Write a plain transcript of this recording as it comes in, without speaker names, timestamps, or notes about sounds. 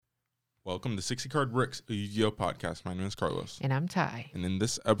Welcome to 60 Card Bricks, a Yu-Gi-Oh podcast. My name is Carlos. And I'm Ty. And in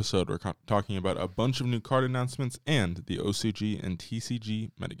this episode, we're talking about a bunch of new card announcements and the OCG and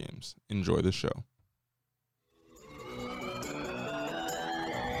TCG metagames. Enjoy the show.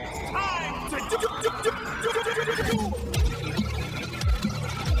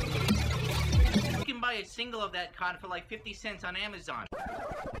 You can buy a single of that card for like 50 cents on Amazon.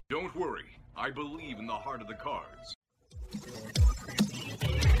 Don't worry, I believe in the heart of the cards.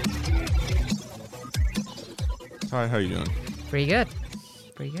 Hi, how you doing? Pretty good.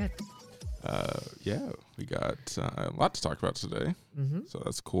 Pretty good. Yeah, we got a lot to talk about today, Mm-hmm. so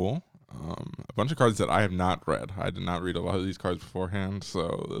that's cool. A bunch of cards that I have not read. I did not read a lot of these cards beforehand,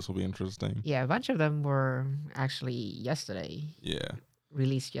 so this will be interesting. Yeah, a bunch of them were actually yesterday, Yeah,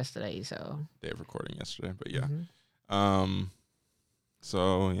 released yesterday, so. day of recording yesterday, but yeah. Mhm.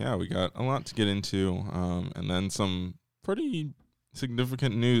 So yeah, we got a lot to get into, and then some pretty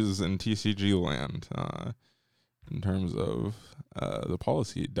significant news in TCG land, in terms of the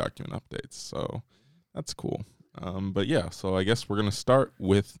policy document updates. So that's cool. But yeah, so I guess we're gonna start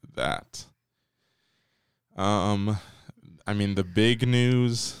with that. I mean, the big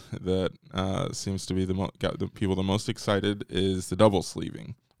news that seems to be got the people the most excited is the double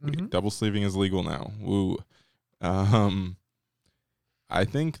sleeving. Mhm. Double sleeving is legal now. Woo. I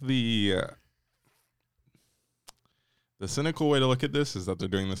think the cynical way to look at this is that they're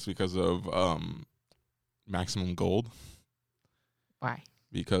doing this because of maximum gold, Why?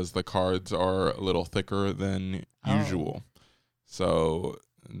 because the cards are a little thicker than Oh. usual. So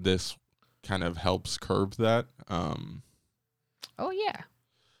this kind of helps curb that. Oh, yeah.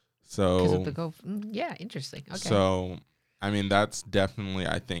 Because So of the go. Yeah, interesting. Okay. so I mean, that's definitely,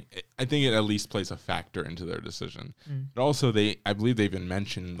 I think it at least plays a factor into their decision. Mm. But also, I believe they even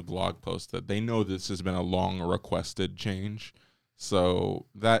mentioned in the blog post that they know this has been a long requested change. So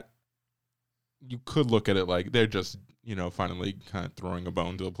that you could look at it like they're just, finally kind of throwing a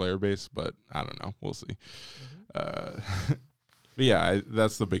bone to the player base, but I don't know. We'll see. But yeah,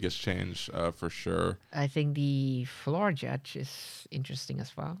 that's the biggest change for sure. I think the floor judge is interesting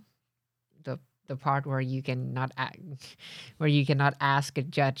as well. The part where you cannot ask a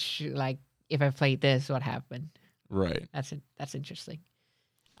judge, like, if I played this, what happened? Right. That's interesting.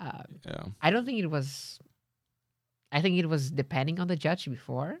 Yeah. I don't think it was. I think it was depending on the judge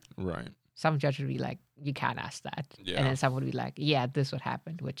before. Right. Some judge would be like, you can't ask that. Yeah. And then some would be like, yeah, this would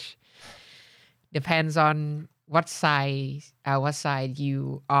happen, which depends on what side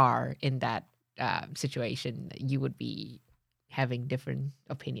you are in that situation. You would be having different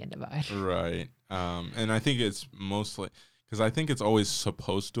opinion about it. Right. And I think it's mostly because I think it's always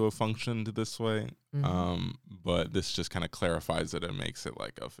supposed to have functioned this way. Mhm. But this just kind of clarifies it and makes it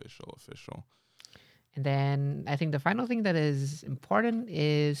like official. And then I think the final thing that is important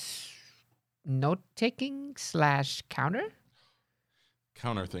is note taking / counter.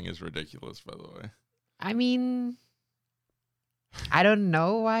 Counter thing is ridiculous, by the way. I mean, I don't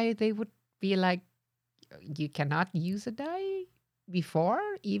know why they would be like, you cannot use a die before,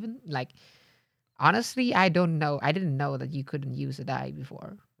 even like, honestly, I don't know. I didn't know that you couldn't use a die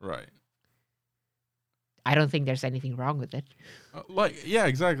before. Right. I don't think there's anything wrong with it. Yeah,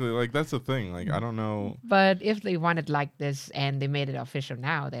 exactly. Like, that's the thing. Like, I don't know. But if they wanted like this and they made it official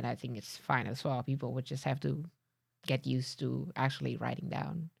now, then I think it's fine as well. People would just have to get used to actually writing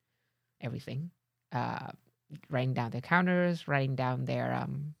down everything. Writing down their counters, writing down their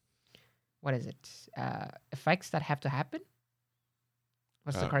what is it? Effects that have to happen.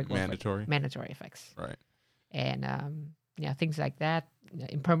 What's the correct word for it? Mandatory. Mandatory effects. Right. And things like that.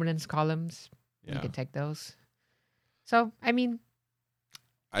 Impermanence columns. You Yeah. can take those. So I mean,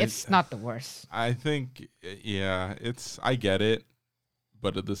 it's not the worst. I think, yeah, I get it,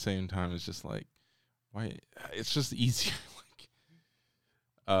 but at the same time, it's just like, why? It's just easier.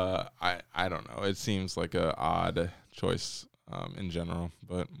 I don't know. It seems like a odd choice in general,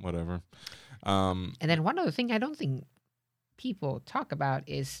 but whatever. And then one other thing I don't think people talk about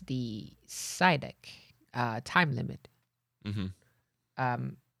is the side deck time limit. Mm-hmm.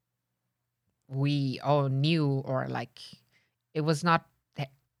 We all knew, or like, it was not.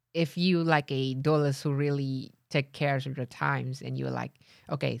 If you like a duelist who really take care of your times, and you're like,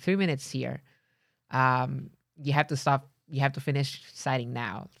 okay, 3 minutes here, you have to stop. You have to finish siding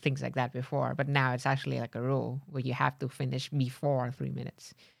now. Things like that before, but now it's actually like a rule where you have to finish before 3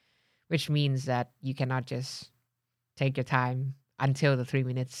 minutes, which means that you cannot just take your time until the 3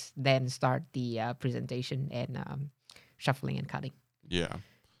 minutes, then start the presentation and shuffling and cutting. Yeah.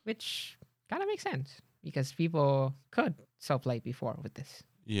 Which kind of makes sense because people could so play before with this.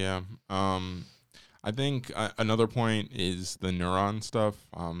 Yeah. I think another point is the Neuron stuff,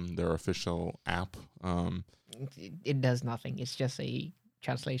 their official app. It does nothing. It's just a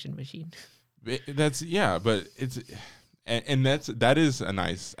translation machine. But it's and that is a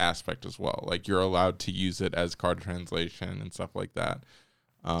nice aspect as well. Like you're allowed to use it as card translation and stuff like that.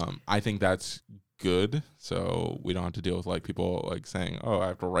 I think that's good, so we don't have to deal with like people like saying, "Oh, I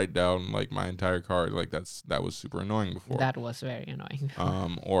have to write down like my entire card." Like that was super annoying before. That was very annoying.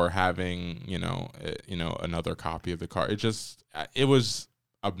 Or having another copy of the card. It was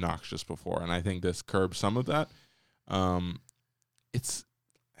obnoxious before, and I think this curbs some of that.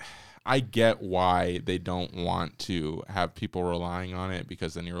 I get why they don't want to have people relying on it,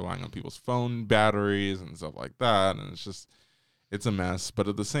 because then you're relying on people's phone batteries and stuff like that, and it's a mess. But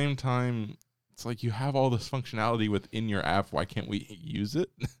at the same time, it's like you have all this functionality within your app. Why can't we use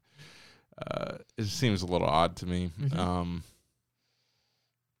it? It seems a little odd to me. Mm-hmm.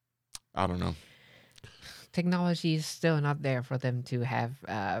 I don't know. Technology is still not there for them to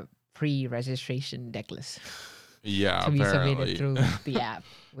have pre-registration decklists Yeah, to be apparently. submitted through the app,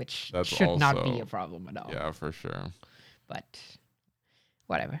 which That's should not be also- a problem at all. Yeah, for sure. But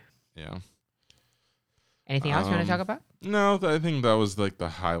whatever. Yeah. Anything else you want to talk about? No, I think that was like the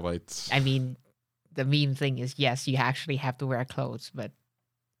highlights. I mean, the meme thing is, yes, you actually have to wear clothes, but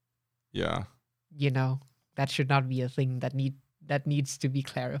Yeah. that should not be a thing that needs to be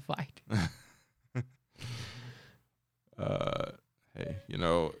clarified. Hey,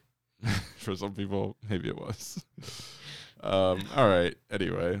 for some people, maybe it was. All right.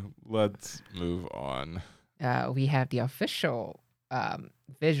 Anyway, let's move on. We have the official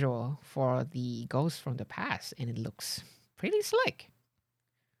visual for the Ghost from the Past, and it looks pretty slick.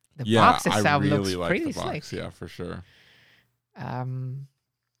 The box I itself really looks like pretty the box. slick. Yeah, for sure.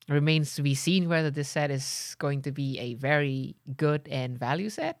 Remains to be seen whether this set is going to be a very good and value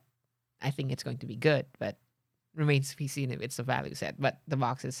set. I think it's going to be good, but remains to be seen if it's a value set. But the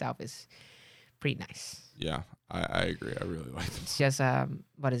box itself is pretty nice. Yeah, I agree. I really like It's them. just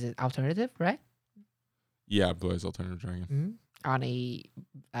what is it? Alternative, right? Yeah, Blue Eyes Alternative Dragon. Mm-hmm. On a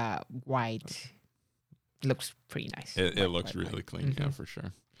white, looks pretty nice. It White, looks white, really white. clean. Yeah, Mhm. for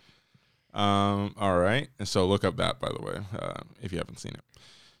sure. All right. And so look up that, by the way, if you haven't seen it.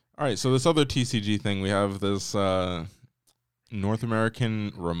 All right. So this other TCG thing, we have this North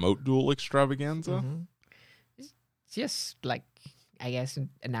American remote duel extravaganza. Mhm. It's just like, I guess, an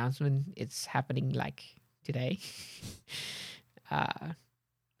announcement. It's happening like today.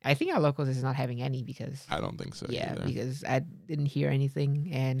 I think our locals is not having any because I don't think so. yeah, either. because I didn't hear anything,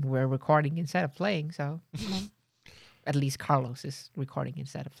 and we're recording instead of playing. So at least Carlos is recording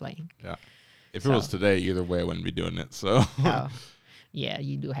instead of playing. If it was so- today, either way, I wouldn't be doing it. So Oh, yeah,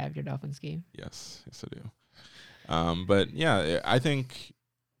 you do have your Dolphins game. yes, I do. But yeah, I think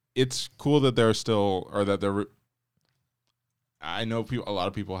it's cool that they're still, or that they're. I know a lot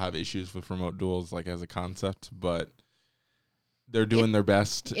of people have issues with remote duels, like as a concept, but they're doing their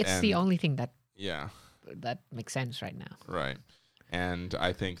best. It's and the only thing that yeah, makes sense right now. right. And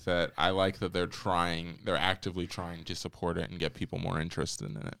I think that I like that they're actively trying to support it and get people more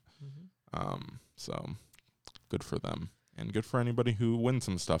interested in it. So good for them, and good for anybody who wins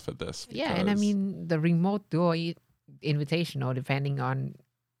some stuff at this. Yeah, and I because- mean the remote duo invitational, depending on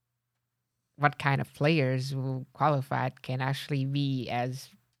what kind of players who qualified, can actually be as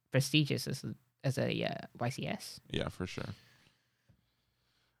prestigious as a YCS. yeah, for sure.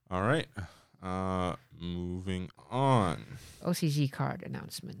 All right, moving on. OCG card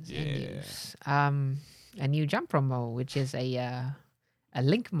announcements and Yeah. news. A new jump promo, which is a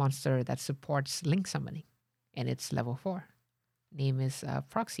link monster that supports link summoning, and it's level 4. Name is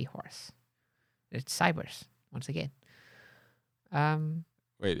Proxy Horse. It's Cybers once again.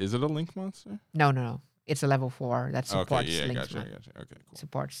 Wait, is it a link monster? No. It's a level 4 that supports Okay, yeah, link gotcha. summoning. Okay, cool.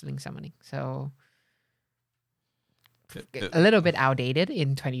 Supports link summoning. So It- a little bit outdated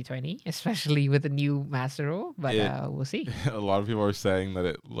in 2020, especially with the new master rule, but we'll see. a lot of people are saying that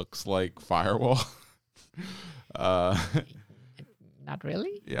it looks like Firewall. Not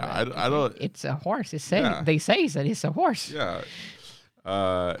really. Yeah, but I don't- It's a horse. Yeah. They say that it's a horse. yeah.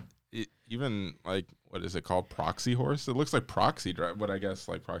 Even like, what is it called? Proxy Horse? It looks like Proxy Dragon, but I guess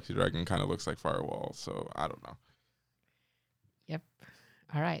like Proxy Dragon kind of looks like Firewall. So I don't know. Yep.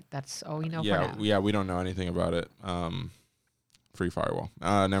 All right. That's all we know yeah, for now. yeah, we don't know anything about it. Free Firewall.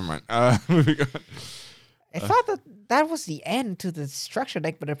 Never mind. Moving on. I thought that was the end to the structure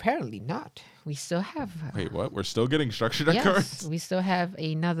deck, but apparently not. We still have. Wait, what? We're still getting structure deck yes, cards? we still have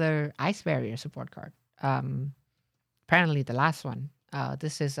another Ice Barrier support card. Apparently the last one.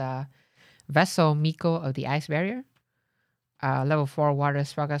 This is Vessel Miko of the Ice Barrier. Level 4 water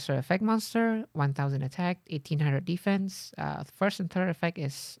spellcaster effect monster, 1000 attack, 1800 defense. First and third effect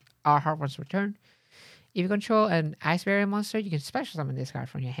is our heart once return. If you control an ice barrier monster, you can special summon this card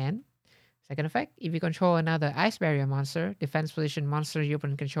from your hand. Second effect, if you control another ice barrier monster, defense position monster you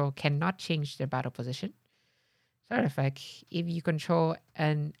opponent control cannot change their battle position. Third effect, if you control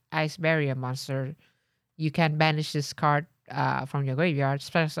an ice barrier monster, you can banish this card from your graveyard,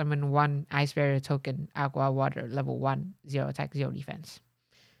 special summon one ice barrier token, aqua water, level 1, 0 attack, 0 defense.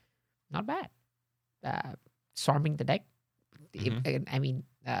 Not bad. Swarming the deck.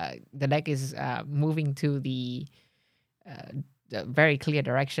 The deck is moving to the very clear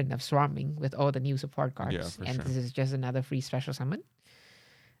direction of swarming with all the new support cards. Yeah, for and sure. this is just another free special summon.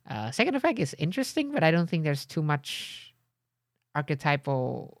 Second effect is interesting, but I don't think there's too much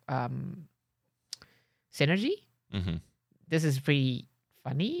archetypal synergy. Mm-hmm. This is pretty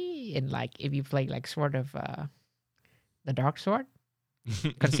funny in like if you play like sort of the dark sword,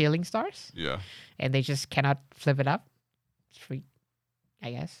 concealing stars, Yeah, and they just cannot flip it up. It's free,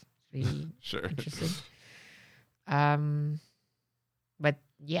 I guess. It's really sure. interesting. But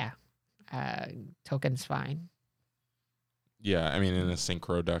yeah, token's fine. Yeah, I mean, in a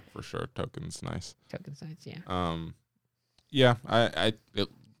synchro deck for sure, token's nice. Token size, yeah. Yeah, I it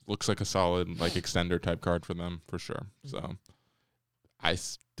looks like a solid like extender type card for them for sure. So I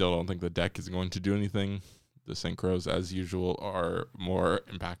still don't think the deck is going to do anything. The synchros, as usual, are more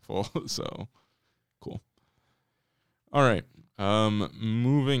impactful. So cool. All right.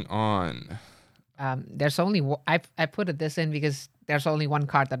 Moving on. There's only I put it this in because there's only one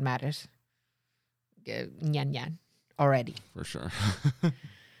card that matters. Nyan Nyan already. For sure.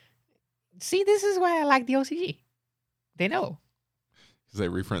 See, this is why I like the OCG. They know. Because they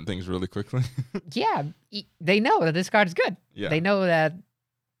reprint things really quickly. Yeah, they know that this card is good. Yeah. They know that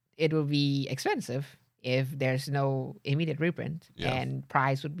it will be expensive if there's no immediate reprint, Yeah. and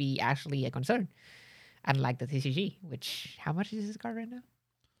price would be actually a concern. Unlike the TCG, which how much is this card right now?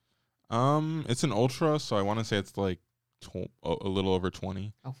 It's an ultra, so I want to say it's like a little over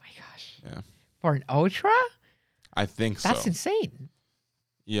 20. Oh my gosh! Yeah. For an ultra, I think that's so. insane.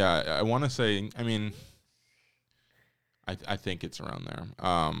 Yeah, I want to say. I mean, I think it's around there.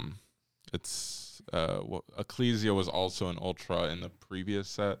 It's Ecclesia was also an ultra in the previous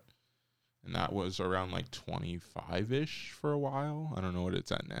set, and that was around like 25-ish for a while. I don't know what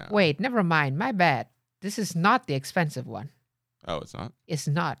it's at now. Wait, never mind. My bad. This is not the expensive one. Oh, it's not. It's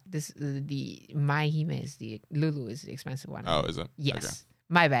not. This the Mahime is the Lulu is the expensive one. Oh, is it? Yes. Okay.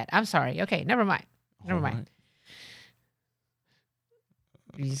 My bad. I'm sorry. Okay, never mind. Never mind. Alright.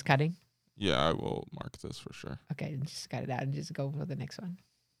 You're just cutting. Yeah, I will mark this for sure. Okay, just cut it out and just go for the next one.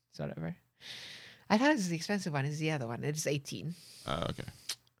 It's whatever. I thought it was the expensive one. It's the other one. It's 18. Okay.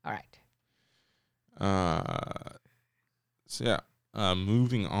 All right. So yeah.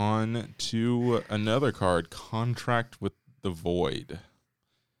 Moving on to another card, Contract with the Void.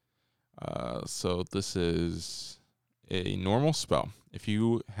 So this is a normal spell. If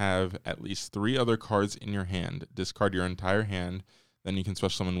you have at least 3 other cards in your hand, discard your entire hand, then you can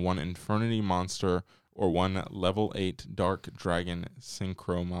special summon 1 Infernity monster or 1 level 8 Dark Dragon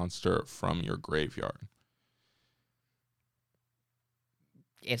Synchro monster from your graveyard.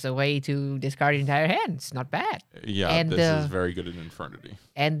 It's a way to discard your entire hand. It's not bad. Yeah, And, this is very good in Infernity.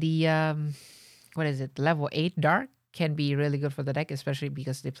 And the what is it? Level 8 Dark can be really good for the deck, especially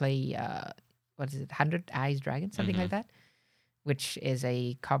because they play 100 Eyes Dragon, something like that, which is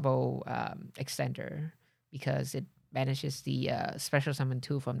a combo extender because it banishes the special summon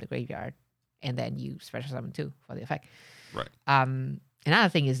 2 from the graveyard, and then you special summon 2 for the effect. Right. Another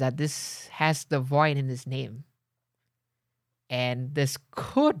thing is that this has the void in its name. And this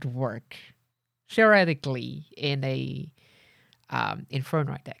could work theoretically in a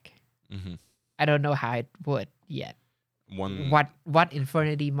Infernoid deck. Mm-hmm. I don't know how it would yet. One. What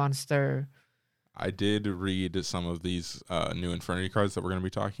Infernity monster? I did read some of these new Infernity cards that we're going to be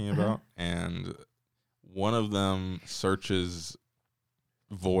talking about, and one of them searches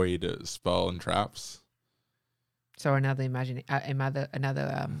void spell and traps. So another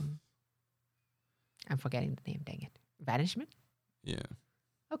another I'm forgetting the name. Dang it! Banishment. Yeah.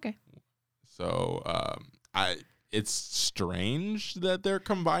 Okay. So it's strange that they're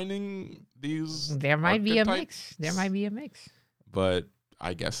combining these. There might be a archetypes, mix. There might be a mix. But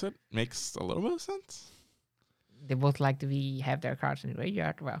I guess it makes a little bit of sense. They both like to have their cards in the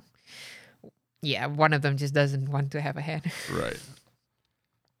graveyard. Well, yeah, one of them just doesn't want to have a hand. Right.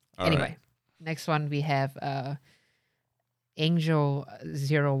 All Anyway, right. next one we have Angel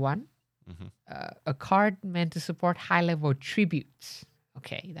 01. A card meant to support high-level tributes.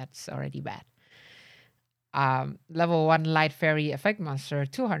 Okay, that's already bad. Level 1 Light Fairy Effect Monster,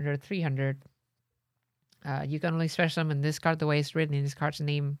 200, 300. You can only special summon this card the way it's written in this card's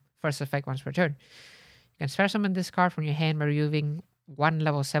name, first effect once per turn. You can special summon this card from your hand by removing one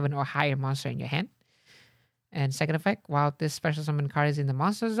level 7 or higher monster in your hand. And second effect, while this special summon card is in the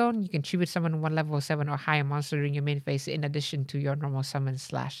monster zone, you can tribute summon one level 7 or higher monster during your main phase in addition to your normal summon /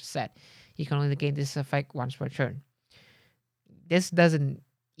 set. You can only gain this effect once per turn. This doesn't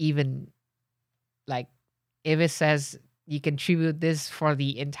even, like, if it says you can tribute this for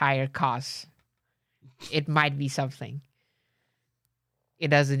the entire cost, it might be something. It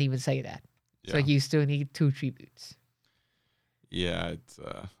doesn't even say that. Yeah. So you still need 2 tributes. Yeah, it's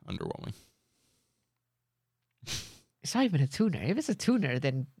underwhelming. It's not even a tuner. If it's a tuner,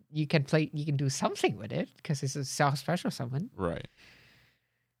 then you can do something with it because it's a self-special summon. Right.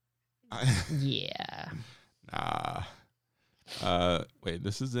 Yeah. Nah. Wait,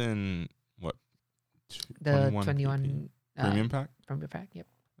 this is in what? The 21 21 premium pack? Premium pack, yep.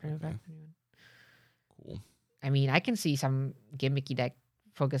 Premium Okay. pack 21. Cool. I mean, I can see some gimmicky deck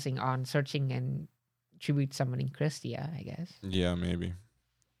focusing on searching and tribute summoning Christia, I guess. Yeah, maybe.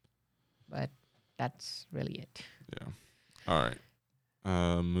 But that's really it. Yeah. All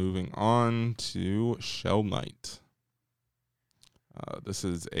right. Moving on to Shell Knight. This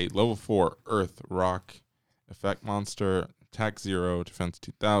is a level 4 Earth Rock effect monster, attack 0, defense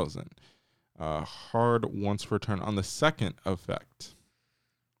 2000. Hard once per turn on the second effect.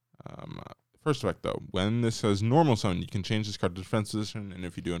 First effect, though, when this has normal summon, you can change this card to defense position, and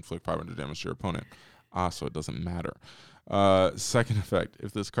if you do, inflict 500 damage to your opponent. So it doesn't matter. Second effect,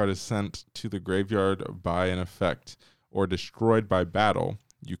 if this card is sent to the graveyard by an effect or destroyed by battle,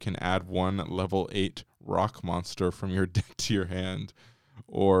 you can add one level 8 rock monster from your deck to your hand.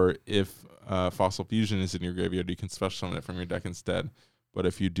 Or if Fossil Fusion is in your graveyard, you can special summon it from your deck instead. But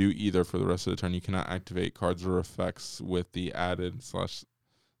if you do either for the rest of the turn, you cannot activate cards or effects with the added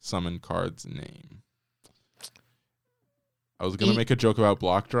 / summon card's name. I was gonna make a joke about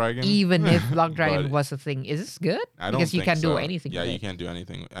Block Dragon. Even if Block Dragon but was a thing, is this good? I don't Because you think can't do so. anything. Yeah, with you it. can't do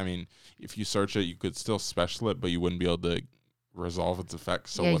anything. I mean, if you search it, you could still special it, but you wouldn't be able to resolve its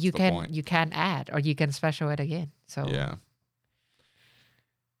effects. So yeah, what's you the can point? you can add or you can special it again. So Yeah.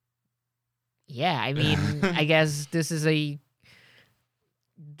 yeah, I mean, I guess this is the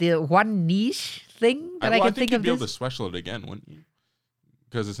one niche thing that I well, can think think you'd of. be able to This, special it again, wouldn't you?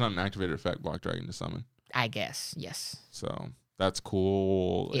 Because it's not an activated effect, Block Dragon to summon. I guess yes. So that's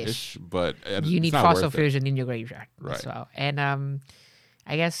cool-ish, but You need it's not Fossil worth it. Fusion in your graveyard Right. as well. And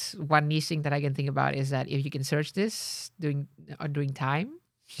I guess one niche thing that I can think about is that if you can search this during time,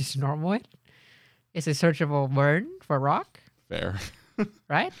 just normal it. It's a searchable burn for rock, Fair.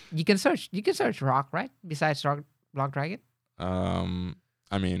 right? You can search rock, right? Besides rock, Block Dragon.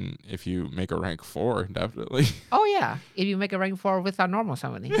 I mean, if you make a rank 4, definitely. Oh yeah, if you make a rank 4 without normal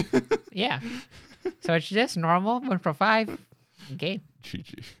summoning, yeah. So it's just normal 1 for 5 game.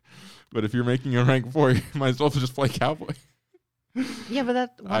 GG. But if you're making a rank 4, you might as well just play Cowboy. Yeah,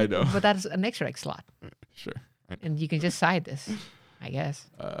 but I know. But that's an extra X slot, Sure. and you can just side this, I guess.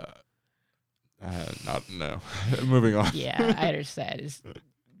 No. Moving on. Yeah, I understand.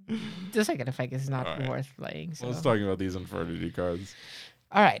 The second effect is not All right. worth playing. So. Let's talk about these Infernity cards.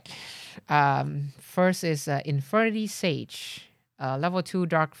 All right. First is Infernity Sage. Level 2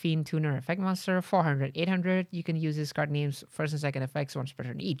 Dark Fiend Tuner effect monster, 400, 800. You can use this card names first and second effects once per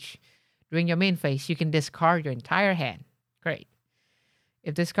turn each. During your main phase, you can discard your entire hand. Great.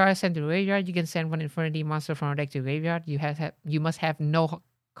 If this card is sent to the graveyard, you can send one Infernity monster from your deck to the graveyard. You must have no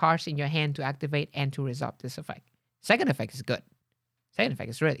cards in your hand to activate and to resolve this effect. Second effect is good. Second effect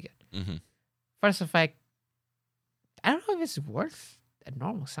is really good. Mm-hmm. First effect, I don't know if it's worth a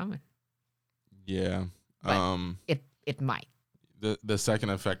normal summon. Yeah. But it might. The second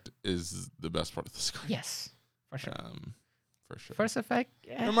effect is the best part of this card. Yes, for sure. For sure. First effect,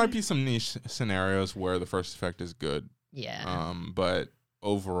 There might be some niche scenarios where the first effect is good. yeah. But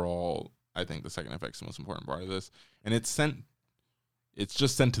overall, I think the second effect is the most important part of this. And it's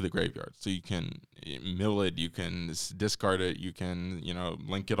just sent to the graveyard. So you can mill it, you can discard it, you can,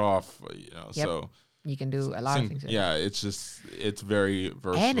 link it off, Yep. so You can do a lot of things. with it. yeah, it's very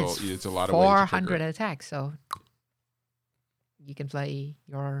versatile. And it's a lot of ways to 400 trigger it. attacks, so you can play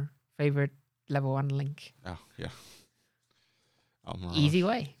your favorite level 1 link. Oh, yeah. Almirage. Easy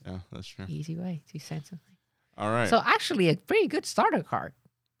way. Yeah, that's true. Easy way to send something. All right. So actually a pretty good starter card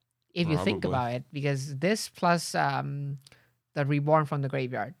if you think Probably. about it, because this plus the Reborn from the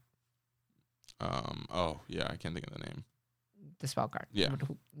Graveyard, Oh, yeah, I can't think of the name. the spell card. Yeah.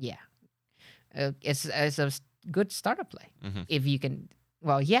 Yeah. It's a good starter play Mm-hmm. if you can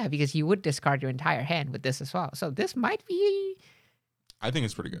Well, yeah, because you would discard your entire hand with this as well. So this might be I think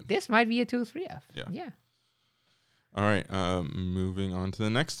it's pretty good. a 2/3F. Yeah. Yeah. All right. Moving on to the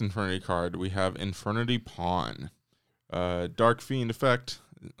next Infernity card, we have Infernity Pawn. Dark Fiend effect,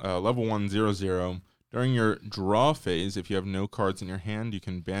 level 1/0/0. During your draw phase, if you have no cards in your hand, you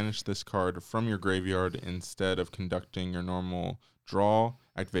can banish this card from your graveyard instead of conducting your normal draw.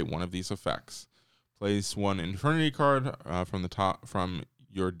 Activate one of these effects. Place one Infernity card from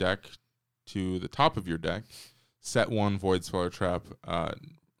your deck to the top of your deck. Set one Void Speller Trap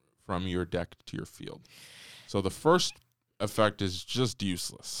from your deck to your field. So the first effect is just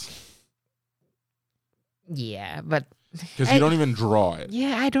useless Yeah, but because you don't even draw it.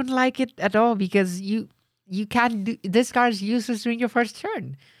 yeah, I don't like it at all because you can't do this card's useless during your first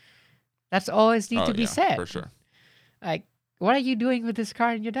turn. That's always need to be said. For sure. Like, what are you doing with this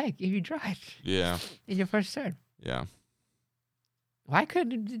card in your deck if you draw it Yeah, in your first turn? yeah, Why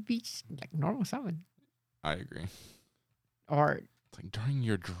couldn't it be just like normal summon? I agree. Or It's like during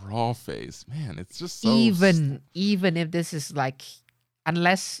your draw phase, man, it's just so even if this is like,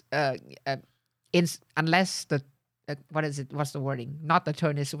 unless unless the what is it? What's the wording? Not the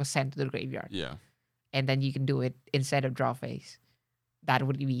turn was sent to the graveyard, yeah. and then you can do it instead of draw phase. That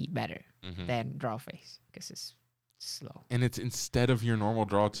would be better Mhm. than draw phase because it's slow. And it's instead of your normal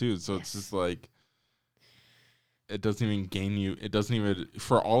draw too, so it's Yes. just like it doesn't even gain you. It doesn't even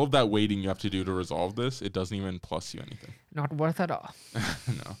for all of that waiting you have to do to resolve this. It doesn't even plus you anything. Not worth at all.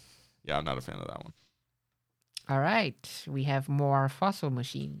 No, yeah, I'm not a fan of that one. All right, we have more Fossil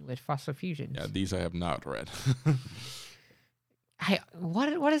Machine with Fossil Fusions. Yeah, these I have not read.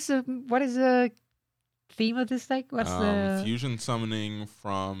 What is the theme of this deck? What's the fusion summoning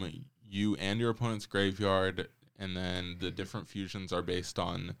from you and your opponent's graveyard, and then the different fusions are based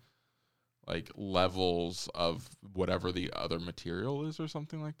on like levels of whatever the other material is or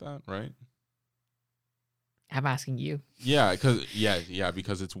something like that, right? I'm asking you. Yeah,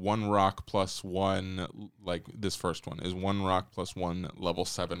 because it's one rock plus one. Like this first one is one rock plus one level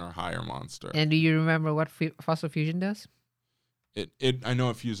 7 or higher monster. And do you remember what Fossil Fusion does? It I know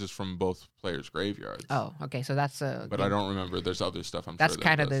it fuses from both players' graveyards. Oh, okay. So that's a. But I don't remember. There's other stuff. That's sure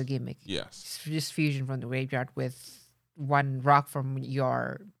kind of does. the gimmick. Yes. Just fusion from the graveyard with one rock from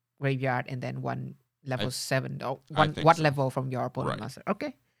your graveyard and then one level 7. Oh, what think so. level from your opponent Right. monster?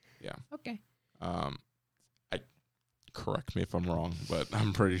 Okay. Yeah. Okay. Correct me if I'm wrong, but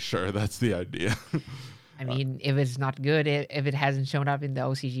I'm pretty sure that's the idea. I mean, if it's not good, if it hasn't shown up in the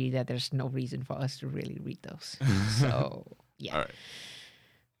OCG, that there's no reason for us to really read those. So yeah. All right.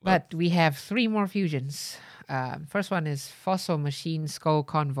 But we have 3 more fusions. First one is Fossil Machine Skull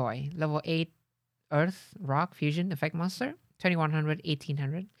Convoy, level 8 Earth Rock Fusion effect monster, 2100,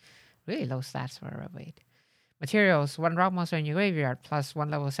 1800. Really low stats for a level 8. Materials: 1 rock monster in your graveyard plus 1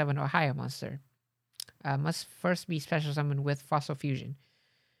 level 7 or higher monster. Must first be special summoned with Fossil Fusion.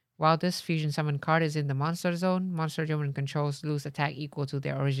 While this fusion summon card is in the monster zone, monster your opponent controls lose attack equal to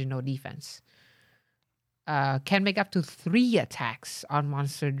their original defense. Can make up to 3 attacks on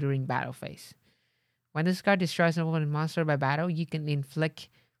monster during battle phase. When this card destroys an opponent monster by battle, you can inflict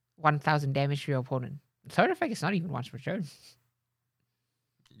 1000 damage to your opponent. Third effect is not even once per turn.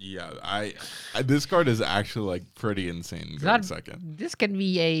 Yeah, I this card is actually like pretty insane. Not- Second. This can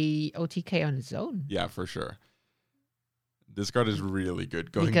be a OTK on its own. Yeah, for sure. This card is really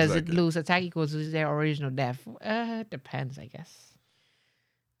good going Because second. it lose attack equals to their original def. Depends, I guess.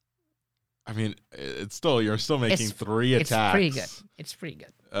 I mean, it's still you're still making It's- 3 It's attacks. pretty good. It's pretty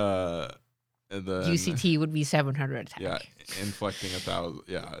good. And then, UCT would be 700 attack. Yeah, inflecting 1,000.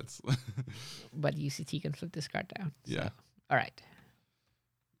 Yeah, it's But UCT can flip this card down. Yeah. So, all right.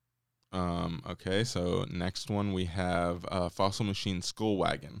 Okay, so next one we have Fossil Machine Skull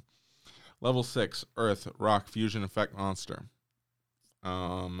Wagon. Level 6, Earth, Rock, Fusion Effect Monster.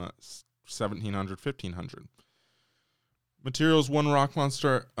 1700, 1500. Materials: 1 rock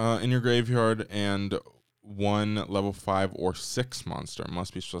monster in your graveyard and 1 level 5 or 6 monster.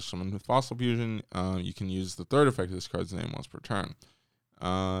 Must be special summoned with Fossil Fusion. You can use the third effect of this card's name once per turn.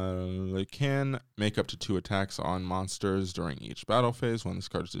 It can make up to 2 attacks on monsters during each battle phase. When this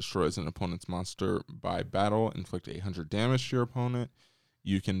card destroys an opponent's monster by battle, inflict 800 damage to your opponent.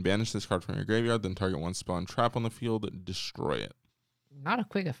 You can banish this card from your graveyard, then target 1 spell and trap on the field, destroy it. Not a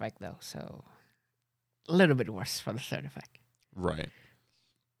quick effect, though. So a little bit worse for the third effect. Right.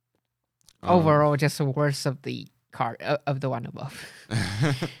 Overall, just the worst of the card of the one above.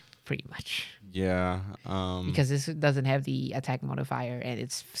 Pretty much. Yeah. Because this doesn't have the attack modifier and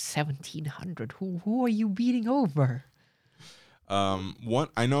it's 1700. Who are you beating over? One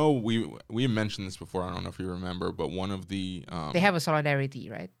I know we mentioned this before. I don't know if you remember, but one of the They have a solidarity,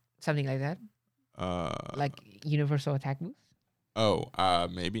 right? Something like that, like universal attack boost.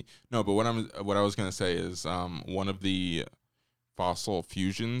 Maybe no. But what I was gonna say is one of the fossil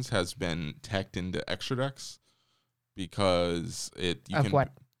fusions has been teched into extra decks because Of what?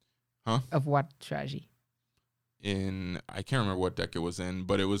 Huh? Of what strategy? I can't remember what deck it was in,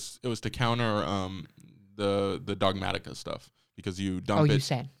 but it was to counter the Dogmatica stuff because you dump it. You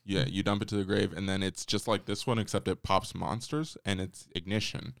said. Yeah, you dump it to the grave, and then it's just like this one, except it pops monsters and it's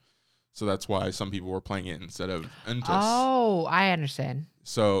ignition. So that's why some people were playing it instead of Intus. Oh, I understand.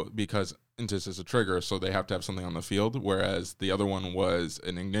 So because Intus is a trigger, so they have to have something on the field, whereas the other one was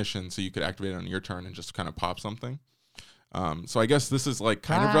an ignition, so you could activate it on your turn and just kind of pop something. So I guess this is like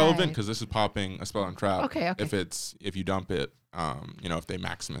kind of relevant because this is popping a spell and trap. Okay. If you dump it, if they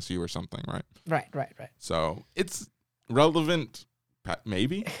Maximus you or something, right? Right. So it's relevant,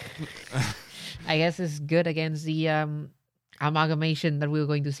 maybe. I guess it's good against the amalgamation that we're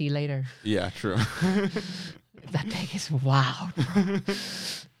going to see later. Yeah, true. That deck is wild.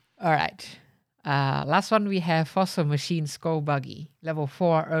 All right. Last one we have Fossil Machine Skull Buggy. Level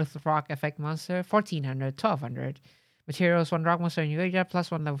 4 Earth Rock Effect Monster. 1400, 1200. Materials 1 rock monster in your graveyard plus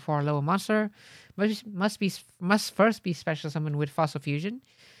 1 level 4 lower monster. Must first be special summoned with Fossil Fusion.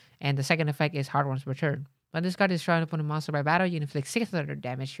 And the second effect is hard ones per turn. When this card is destroyed upon a monster by battle, you inflict 600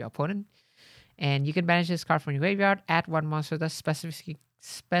 damage to your opponent. And you can banish this card from your graveyard. Add one monster that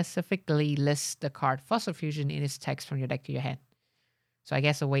specifically lists the card Fossil Fusion in its text from your deck to your hand. So I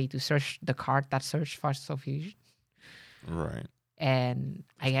guess a way to search the card that search Fossil Fusion. Right. And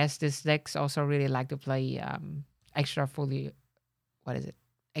I guess this decks also really like to play Extra Furious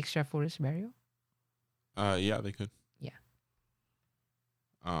Burial? Yeah, they could. Yeah.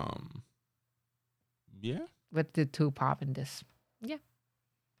 Yeah. With the 2 pop in this. Yeah.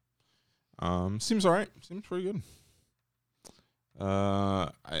 Seems all right. Seems pretty good.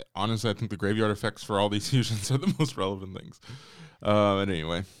 I think the graveyard effects for all these fusions are the most relevant things. But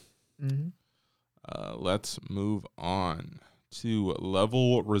anyway, let's move on to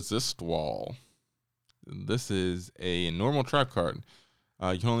Level Resist Wall. This is a normal trap card.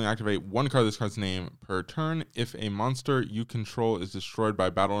 You can only activate one card of this card's name per turn. If a monster you control is destroyed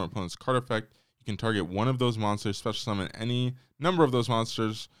by battle or opponent's card effect, you can target one of those monsters, special summon any number of those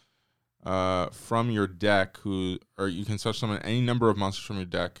monsters from your deck, you can special summon any number of monsters from your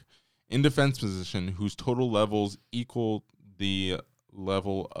deck in defense position whose total levels equal the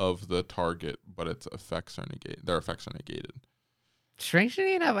level of the target, but its effects are negated. Their effects are negated.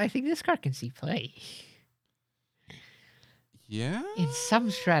 Strangely enough, I think this card can see play. Yeah? In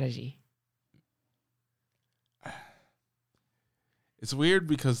some strategy. It's weird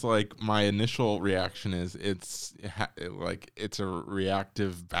because like my initial reaction is it's a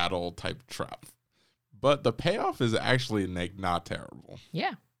reactive battle type trap, but the payoff is actually not terrible.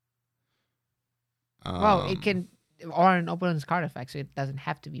 Yeah. Well, it can, or an opponent's card effect, so it doesn't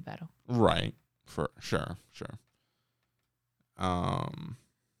have to be battle. Right. For sure. I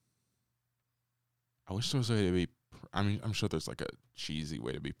wish there was a way to be. I'm sure there's like a cheesy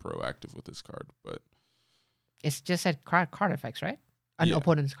way to be proactive with this card, but it's just at card effects, right? An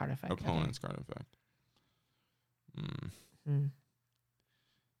opponent's card effect. Opponent's card effect.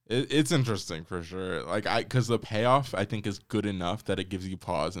 It's interesting for sure. Like because the payoff I think is good enough that it gives you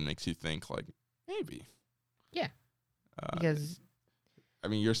pause and makes you think like maybe. Yeah. Because I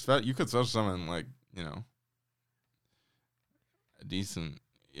mean you could special summon like a decent.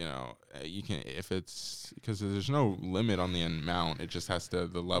 You can if it's because there's no limit on the amount. It just has to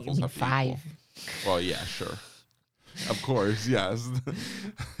the levels have to 5. equal. Well, yeah, sure. Of course, yes.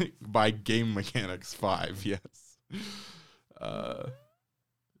 By game mechanics, 5, yes. But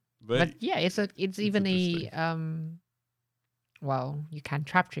yeah, it's even a well, you can't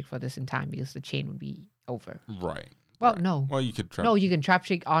trap trick for this in time because the chain would be over. Right. Well, right. no. Well, you could trap. No, you can trap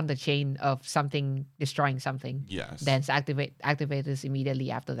trick on the chain of something destroying something. Yes. Then activate this immediately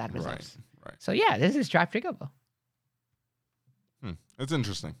after that resolves. Right. So yeah, this is trap trickable. It's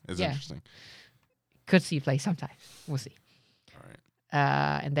interesting. Interesting. Could see play sometime. We'll see. All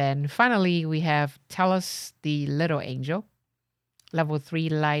right. And then finally we have Tellus the Little Angel. Level 3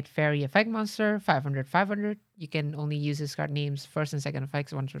 light fairy effect monster, 500. You can only use this card names first and second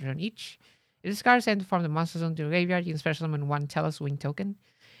effects once per turn each. If this card is sent from the monster zone to the graveyard, you can special summon 1 Tellus Wing token.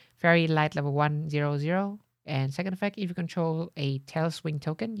 Fairy light level 1/0/0. And second effect, if you control a Tellus Wing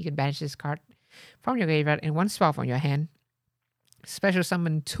token, you can banish this card from your graveyard and 1 spell from your hand. Special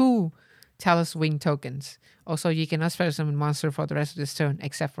summon 2 Tellus Wing tokens. Also, you cannot special summon monster for the rest of this turn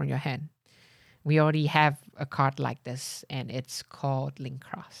except from your hand. We already have a card like this, and it's called Link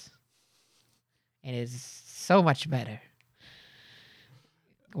Cross. And it's so much better.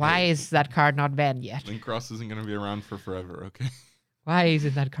 Why is that card not banned yet? Link Cross isn't going to be around for forever, okay? Why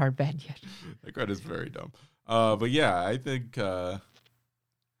isn't that card banned yet? That card is very dumb. But yeah, I think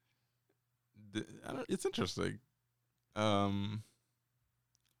it's interesting. Cancel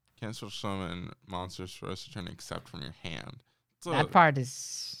summon monsters for us to turn except from your hand. That part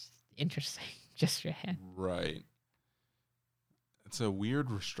is interesting. Just your hand. Right. It's a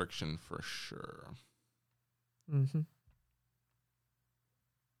weird restriction for sure. Mm-hmm.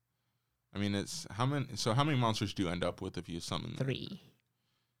 I mean, it's how many monsters do you end up with if you summon them? 3.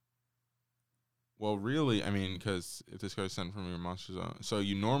 Well, really, I mean, because if this card is sent from your monster zone, so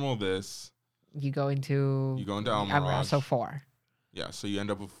you normal this. You go into Almirage. So 4. Yeah, so you end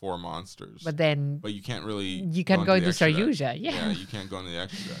up with 4 monsters. But then you can't really. You can go into Saryuja. Yeah. Yeah. You can't go into the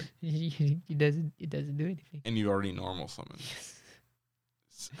extra deck. It doesn't do anything. And you already normal summon.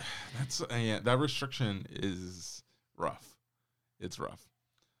 That's that restriction is rough. It's rough.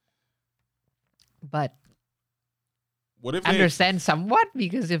 But what if understand somewhat,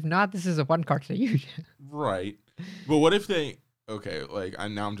 because if not, this is a 1 card Saryuja. Right. But what if I'm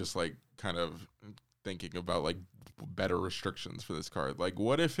just like kind of thinking about like better restrictions for this card. Like,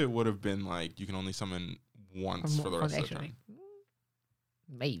 what if it would have been like you can only summon once for the rest of the time?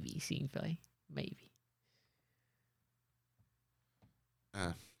 Maybe seeing play. Maybe.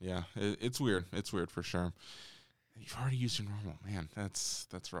 Yeah, it's weird. It's weird for sure. You've already used your normal, man. That's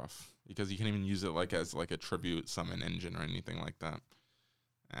rough because you can't even use it like as like a tribute summon engine or anything like that.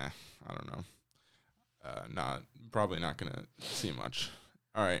 I don't know. Probably not gonna see much.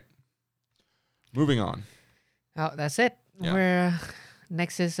 All right, moving on. Oh, that's it. Yeah. We're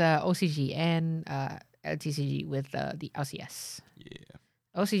next is OCG and LTCG with the LCS. Yeah.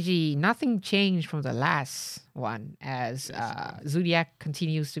 OCG, nothing changed from the last one as Zodiac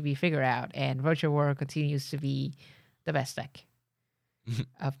continues to be figured out and Virtual World continues to be the best deck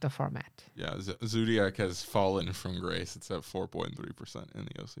of the format. Yeah, Zodiac has fallen from grace. It's at 4.3% in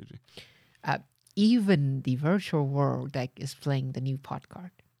the OCG. Even the Virtual World deck is playing the new pot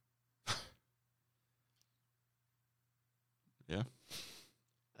card. Yeah.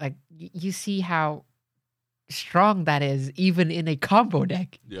 Like, you see how strong that is even in a combo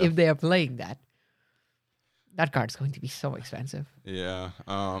deck. Yeah. If they are playing that card's going to be so expensive. Yeah.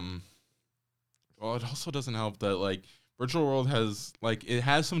 Well, it also doesn't help that like Virtual World has like it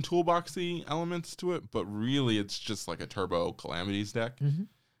has some toolboxy elements to it, but really it's just like a turbo Calamities deck.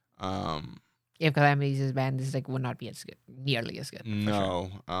 Mm-hmm. If Calamities is banned, this deck would not be as good, nearly as good.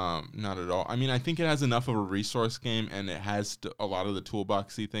 No, not at all. I mean, I think it has enough of a resource game, and it has a lot of the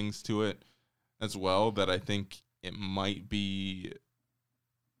toolboxy things to it as well that I think it might be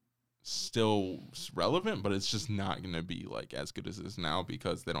still relevant, but it's just not going to be like as good as it is now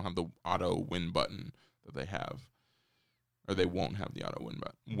because they don't have the auto win button that they have, or they won't have the auto win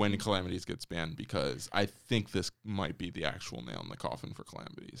button when Calamities gets banned, because I think this might be the actual nail in the coffin for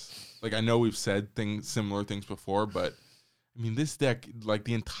Calamities. Like, I know we've said similar things before, but I mean, this deck, like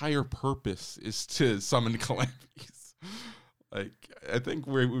the entire purpose is to summon Calamities. Like, I think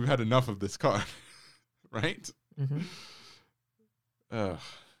we've had enough of this card, right? Mm-hmm.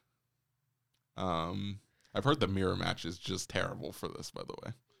 I've heard the mirror match is just terrible for this, by the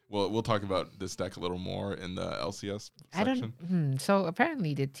way. We'll talk about this deck a little more in the LCS section. So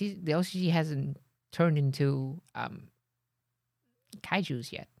apparently the OCG hasn't turned into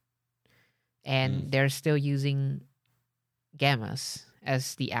kaijus yet, and they're still using Gammas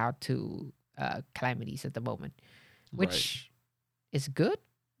as the out to Calamities at the moment, which is good,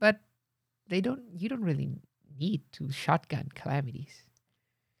 but you don't really need to shotgun Calamities.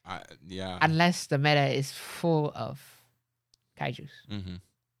 Yeah. Unless the meta is full of kaijus. Mm-hmm.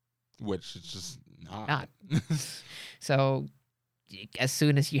 Which is just not. So as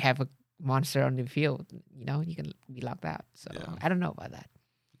soon as you have a monster on the field, you can be locked out. So yeah. I don't know about that.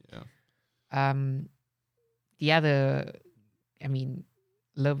 Yeah. The other,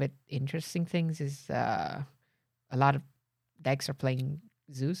 little bit interesting things is a lot of decks are playing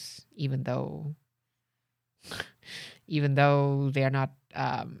Zeus, even though they are not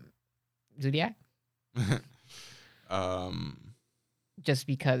Zodiac. Just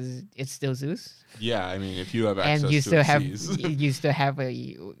because it's still Zeus. Yeah, I mean, if you have access and you to still have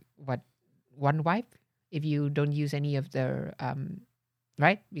a one wipe if you don't use any of their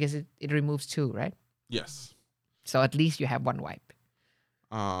right, because it removes 2, right? Yes. So at least you have one wipe.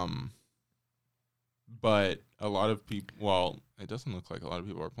 But a lot of people, well, it doesn't look like a lot of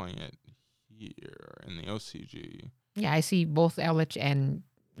people are playing it here in the OCG. Yeah, I see both Elich and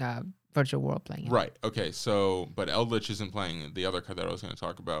Virtual World playing it. Right. Okay. So, but Eldritch isn't playing the other card that I was going to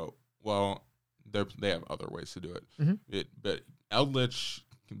talk about. Well, they have other ways to do it. Mhm. But Eldritch,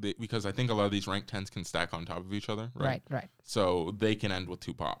 because I think a lot of these rank 10s can stack on top of each other. Right. Right. So they can end with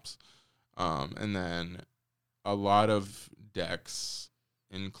 2 pops. And then a lot of decks,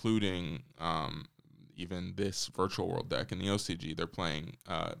 including even this Virtual World deck in the OCG, they're playing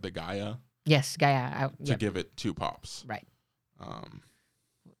the Gaia Yes, Gaia. to give it 2 pops. Right. Um,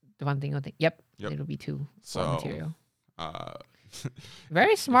 The one thing. Yep. Yep. It'll be 2 So, for material. uh,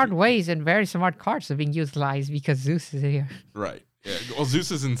 Very smart ways and very smart cards are being utilized because Zeus is here. right. Yeah. Well,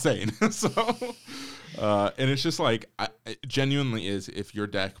 Zeus is insane. So, and it's just like, it genuinely is, if your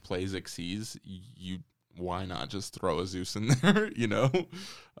deck plays Xyz, why not just throw a Zeus in there?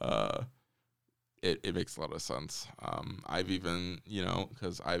 It makes a lot of sense. I've even,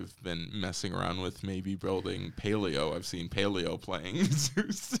 because I've been messing around with maybe building Paleo. I've seen Paleo playing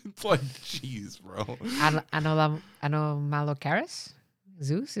Zeus. It's like, jeez, bro. Anomalocaris?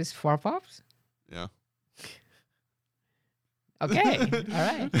 Zeus is 4 pops? Yeah. Okay.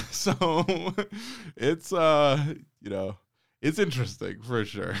 All right. So it's it's interesting for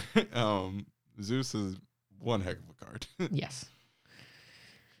sure. Zeus is one heck of a card. Yes.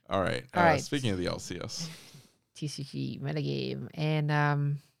 All right. All right. Speaking of the LCS, TCG metagame.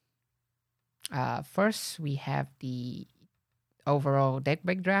 And first we have the overall deck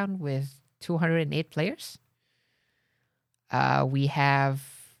breakdown with 208 players. We have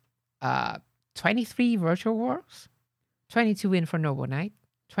 23 Virtual Worlds, 22 Infernoble Knight,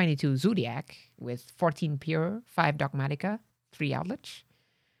 22 Zodiac with 14 Pure, 5 Dogmatica, 3 Outlet,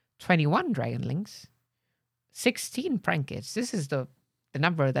 21 Dragon Links, 16 Prankets. This is the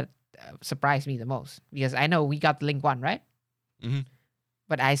number that surprised me the most because I know we got Link 1, right? Mhm.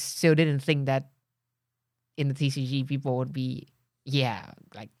 But I still didn't think that in the TCG people would be,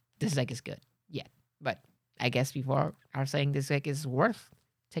 like this deck is good yet. But I guess people are saying this deck is worth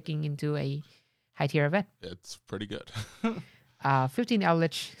taking into a high tier event. it's pretty good. 15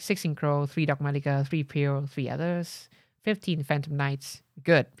 Eldritch, 16 Crow, 3 Dogmatica, 3 Pure, 3 others, 15 Phantom Knights.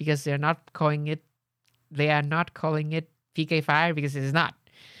 Good, because they are not calling it PK Fire because it's not.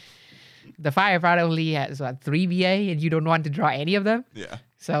 The Fire product only has 3 BA and you don't want to draw any of them. Yeah.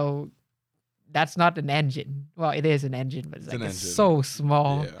 So that's not an engine. Well, it is an engine, but it's an it's engine. so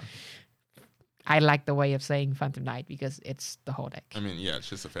small. Yeah. I like the way of saying Phantom Knight because it's the whole deck. I mean, yeah, it's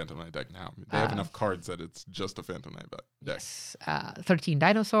just a Phantom Knight deck now. They have enough cards that it's just a Phantom Knight deck. Yes. 13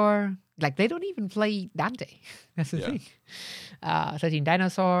 Dinosaur. Like, they don't even play Dante. That's the Yeah. thing. 13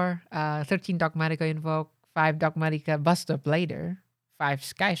 Dinosaur. 13 Dogmatica Invoke. 5 Dogmatica Buster Blader. 5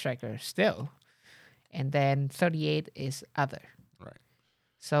 Sky Striker still. And then 38 is Other. Right.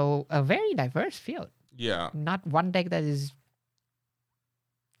 So, a very diverse field. Yeah. Not one deck that is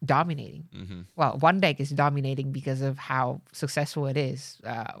dominating. Mm-hmm. Well, one deck is dominating because of how successful it is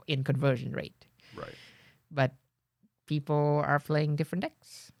in conversion rate. Right. But people are playing different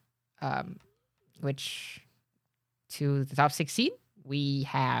decks, which to the top 16, we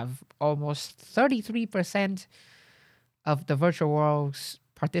have almost 33% of the Virtual Worlds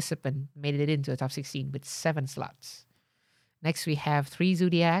participant made it into the top 16 with 7 slots. Next, we have 3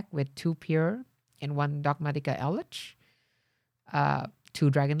 Zodiac with 2 Pure and 1 Dogmatica Eldritch, 2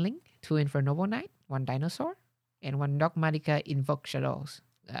 Dragon Link, 2 Infernoble Knight, 1 Dinosaur, and 1 Dogmatica Invoke Shadows.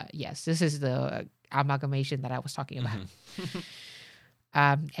 Yes, this is the amalgamation that I was talking about.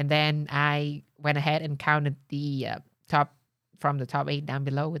 And then I went ahead and counted the top 8 down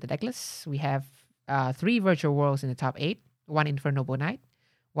below with the deck list. We have 3 Virtual Worlds in the top 8, 1 Infernoble Knight,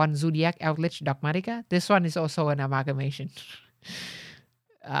 1 Zodiac Eldritch Dogmatica. This one is also an amalgamation.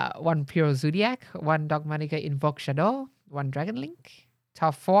 1 Pure Zodiac, 1 Dogmatica Invoke Shadow, 1 Dragon Link.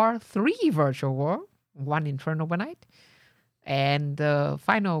 Top 4, 3 Virtual World, 1 Infernoble Knight. And the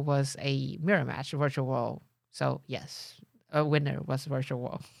final was a mirror match, Virtual World. So, yes, a winner was Virtual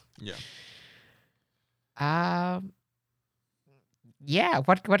World. Yeah. Yeah,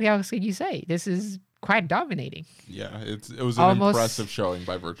 what else can you say? This is quite dominating. Yeah. It was an Almost- impressive showing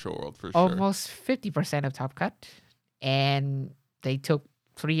by Virtual World for sure. Almost 50% of top cut. And they took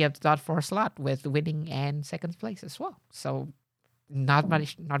 3 of the top 4 slot with winning and second place as well. So not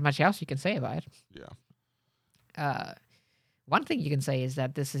much else you can say about it. Yeah. One thing you can say is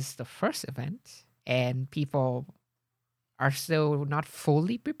that this is the first event and people are still not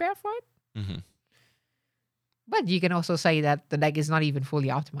fully prepared for it. Mm-hmm. But you can also say that the deck is not even fully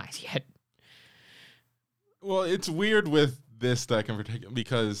optimized yet. Well, it's weird with this deck in particular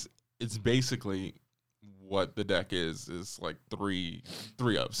because it's basically what the deck is like three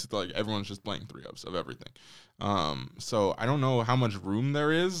ofs. Like everyone's just playing three ofs of everything. So I don't know how much room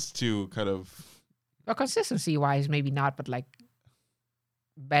there is to kind of Well, consistency wise, maybe not, but like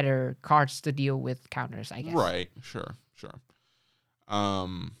better cards to deal with counters, I guess. right. Sure.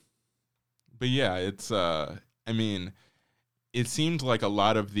 But yeah, it's I mean, it seemed like a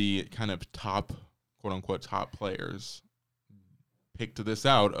lot of the kind of top, quote unquote, top players picked this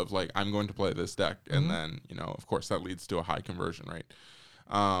out of like, I'm going to play this deck. And then, of course that leads to a high conversion rate.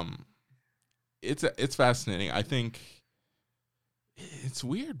 It's fascinating. I think it's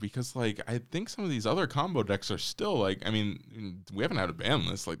weird because like, I think some of these other combo decks are still like, I mean, we haven't had a ban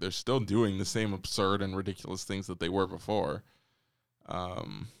list. Like they're still doing the same absurd and ridiculous things that they were before.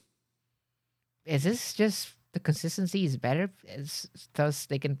 Is this just the consistency is better? Thus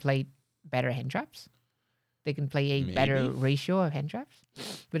they can play better hand traps? They can play a better Maybe. ratio of hand traps,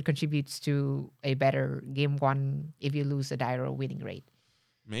 which contributes to a better game one if you lose a die roll winning rate.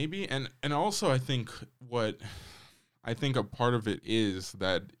 Maybe, and also I think a part of it is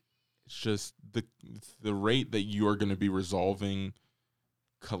that it's just the rate that you are going to be resolving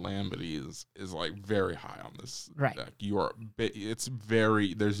calamities is like very high on this Right. deck.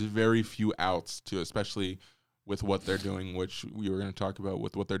 There's very few outs to, especially with what they're doing, which we were going to talk about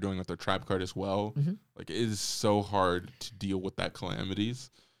with what they're doing with their trap card as well. Like it is so hard to deal with that calamities,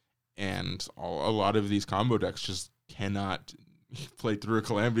 and a lot of these combo decks just cannot play through a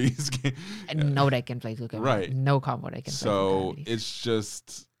calamities game. And no deck can play through calamities. Right. No combo deck can play through So calamities. it's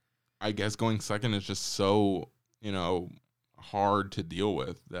just, I guess going second is just so, hard to deal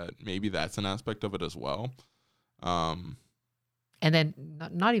with that maybe that's an aspect of it as well. And then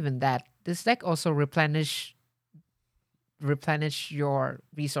not even that. This deck also replenish your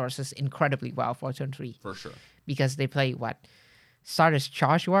resources incredibly well for turn 3 For sure. because they play what? Stardust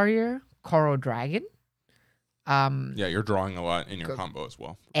Charge Warrior, Coral Dragon, Yeah, you're drawing a lot in your Go- combo as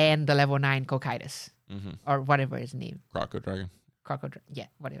well. and the level 9 Kokaitis Mm-hmm. or whatever his name. Croco Dragon. Yeah,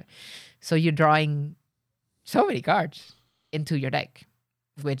 whatever. So you're drawing so many cards into your deck,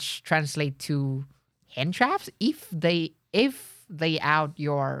 which translate to hand traps if they out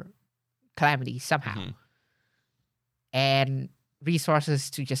your calamity somehow, Mhm. and resources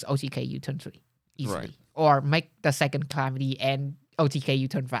to just OTK you turn 3 easily, Right. or make the second calamity and OTK you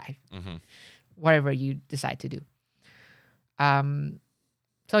turn 5, Mm-hmm. whatever you decide to do.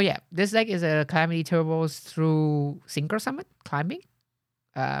 So yeah, this deck is a Calamity Turbos through Synchro Summit climbing,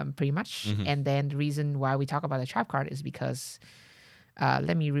 pretty much. Mhm. And then the reason why we talk about the trap card is because,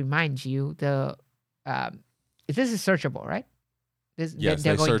 let me remind you, this is searchable, right? Yes, they're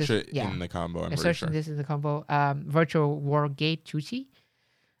they going search to, it in the combo. I'm they're pretty searching sure. this in the combo. Virtual War Gate Chuchi.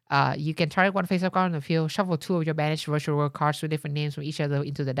 You can target one face-up card on the field, shuffle 2 of your banished Virtual War cards with different names from each other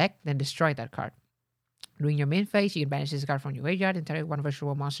into the deck, then destroy that card. During your main phase, you can banish this card from your graveyard and target one Virtual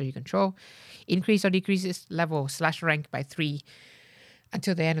War monster you control. Increase or decrease its level / rank by 3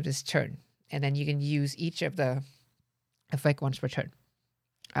 until the end of this turn. And then you can use each of the effect once per turn.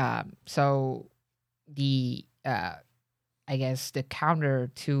 So the I guess the counter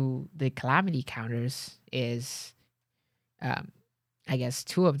to the calamity counters is, I guess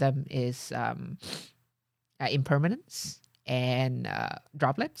 2 of them is impermanence and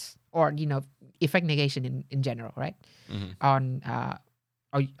droplets, or effect negation in general, right? Mhm.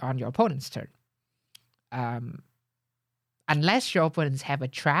 On your opponent's turn. Unless your opponents have a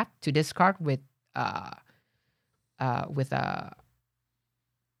trap to discard with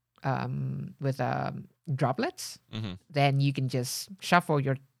droplets, Mhm. then you can just shuffle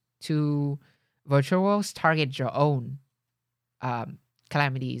your 2 virtual worlds, target your own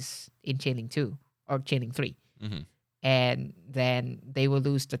calamities in chaining 2 or chaining 3. Mhm. And then they will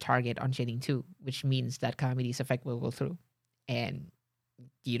lose the target on chaining 2, which means that calamity's effect will go through. And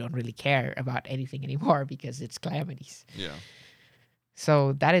you don't really care about anything anymore because it's calamities. Yeah.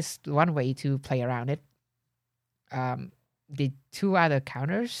 So that is one way to play around it. The 2 other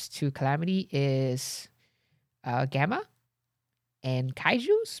counters to calamity is Gamma and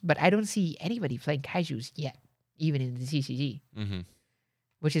Kaijus, but I don't see anybody playing Kaijus yet, even in the TCG, Mm-hmm.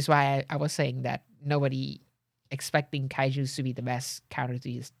 which is why I was saying that nobody expecting Kaijus to be the best counter to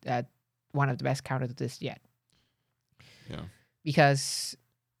this, one of the best counter to this yet. Yeah. Because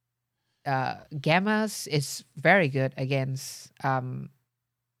Gammas is very good against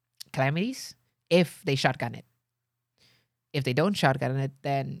calamities if they shotgun it. If they don't shotgun it,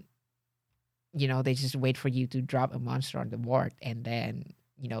 then they just wait for you to drop a monster on the board, and then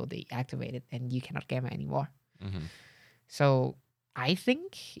they activate it, and you cannot Gamma anymore. Mm-hmm. So I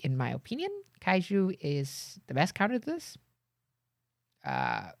think, in my opinion, Kaiju is the best counter to this,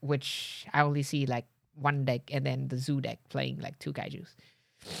 which I only see like one deck and then the zoo deck playing like 2 kaijus.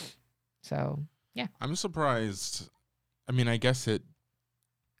 So I'm surprised. I mean, I guess it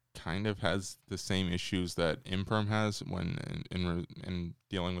kind of has the same issues that Imperm has when in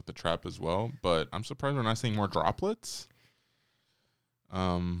dealing with the trap as well. But I'm surprised we're not seeing more droplets.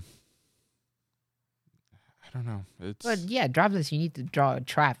 I don't know. but yeah, droplets, you need to draw a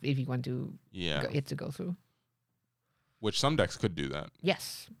trap if you want to Yeah, it to go through. which some decks could do that.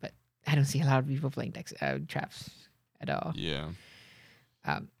 Yes, but I don't see a lot of people playing decks traps at all. Yeah.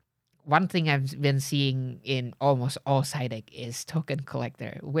 One thing I've been seeing in almost all side deck is token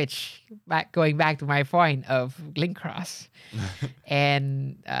collector, which going back to my point of Link Cross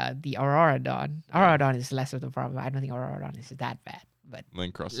and the Aurora Dawn. Aurora Dawn is less of the problem. I don't think Aurora Dawn is that bad, but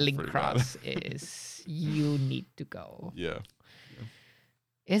Link Cross. Link Cross is you need to go. Yeah.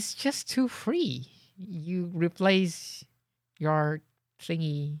 It's just too free. You replace your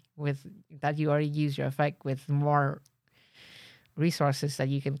thingy with that you already use your effect with more resources that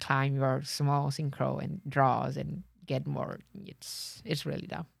you can climb your small synchro and draws and get more. It's really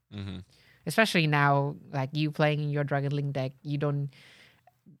dumb. Mm-hmm. Especially now, like you playing in your Dragon Link deck, you don't.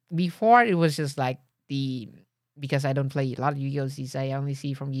 Before it was just like because I don't play a lot of Yu-Gi-Oh! I only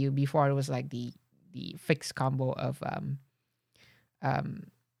see from you. Before it was like the fixed combo of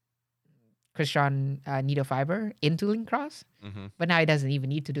Christian Nido Fiber into Link Cross. Mm-hmm. But now it doesn't even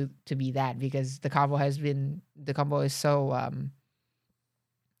need to be that because the combo is so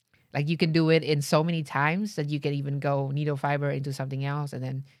like you can do it in so many times that you can even go Nido Fiber into something else and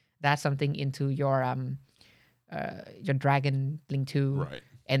then that's something into your Dragon Link 2 Right.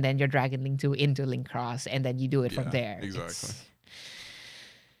 and then your Dragon Link 2 into Link Cross and then you do it from there. Exactly.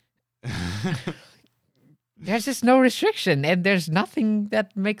 There's just no restriction and there's nothing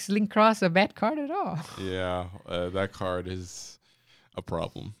that makes Link Cross a bad card at all. Yeah, that card is a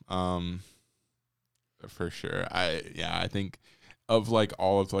problem. For sure. I think of like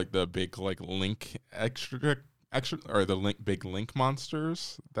all of like the big like Link extra or the big Link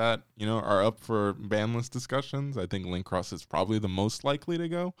monsters that are up for ban list discussions. I think Link Cross is probably the most likely to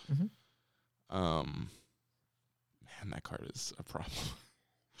go. Mm-hmm. Man, that card is a problem.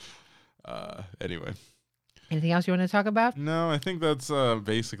 Anyway. Anything else you want to talk about? No, I think that's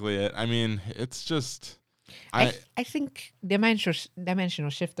basically it. I mean, it's just I think Dimensional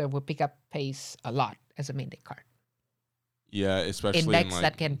Shifter will pick up pace a lot as a main deck card. Yeah, especially in decks like,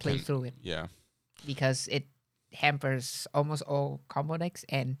 that can play through it. Yeah. Because it hampers almost all combo decks,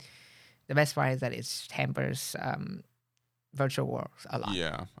 and the best part is that it hampers Virtual Worlds a lot.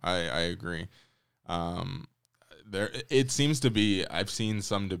 Yeah, I agree. It seems to be. I've seen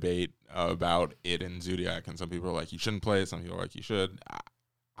some debate about it in Zodiac, and some people are like, you shouldn't play it. Some people are like, you should.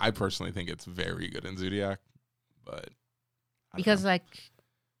 I personally think it's very good in Zodiac, but because like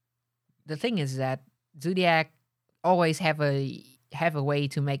the thing is that Zodiac always have a way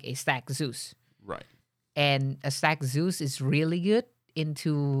to make a stack Zeus, right? And a stack Zeus is really good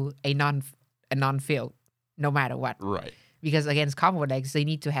into a non-field, no matter what, right? Because against combo decks, they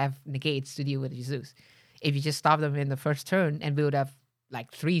need to have negates to deal with Zeus. If you just stop them in the first turn and build up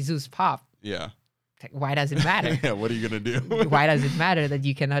like 3 Zeus pop, yeah, why does it matter? Yeah, what are you gonna do? Why does it matter that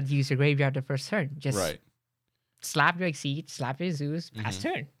you cannot use your graveyard the first turn? Just slap your Exceed, slap your Zeus, pass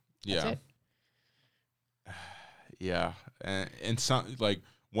turn. That's it. Yeah, and some like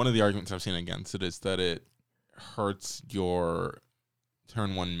one of the arguments I've seen against it is that it hurts your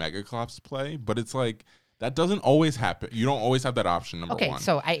turn 1 Megaclops play, but it's like that doesn't always happen. You don't always have that option. Number one. Okay,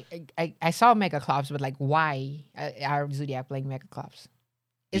 so I saw Megaclops, but like why are Zodiac playing Megaclops?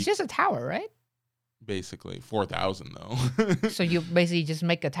 It's just a tower, right? Basically 4,000 though. So you basically just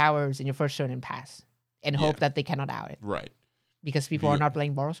make a towers in your first turn and pass, and hope that they cannot out it. Right. Because people are not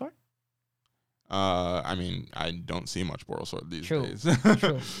playing Borrowsword. I mean, I don't see much Borrowsword these days.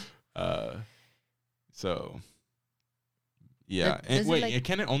 True. So, yeah. But And wait, it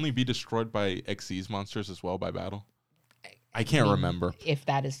can it only be destroyed by Xyz monsters as well by battle? I can't remember. If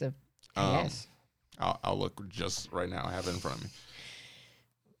that is the yes. I'll look just right now. I have it in front of me.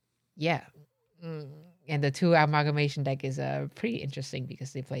 Yeah. And the 2 amalgamation deck is pretty interesting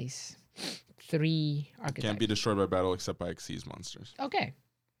because they place 3 archetypes. Can't be destroyed by battle except by Xyz monsters. Okay.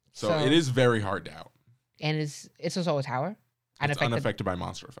 So it is very hard to out. And it's also a tower. It's unaffected by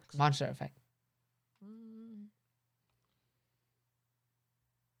monster effects. Monster effect.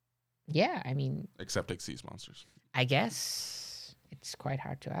 Yeah, I mean... Except Xyz monsters. I guess it's quite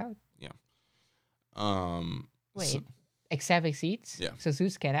hard to out. Yeah. Wait, except Exceeds? Yeah. So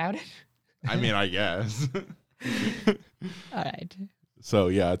Zeus can out it? I mean, I guess. All right. So,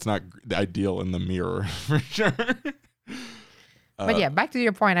 yeah, it's not ideal in the mirror, for sure. But yeah, back to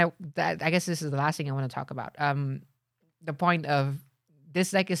your point. I guess this is the last thing I want to talk about. The point of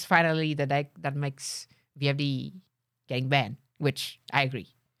this deck is finally the deck that makes VFD getting banned, which I agree.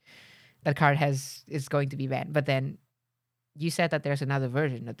 That card is going to be banned. But then you said that there's another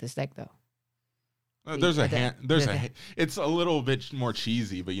version of this deck, though. There's it's a little bit more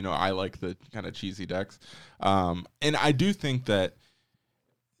cheesy, but I like the kind of cheesy decks. And I do think that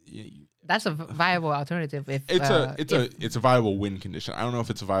that's a viable alternative. If it's a viable win condition. I don't know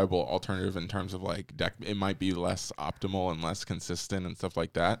if it's a viable alternative in terms of like deck. It might be less optimal and less consistent and stuff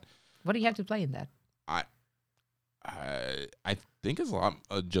like that. What do you have to play in that? I think it's a lot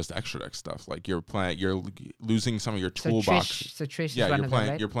just extra deck stuff. Like you're losing some of your toolbox. So Trish is one of them,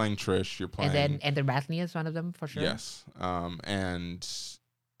 right? You're playing Trish. You're playing, and then Ender Bathnia is one of them for sure. Yes. And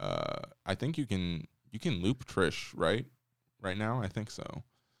I think you can loop Trish right now. I think so.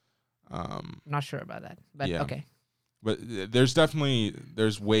 Not sure about that, but yeah. Okay. But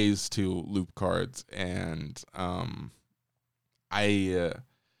there's ways to loop cards, and I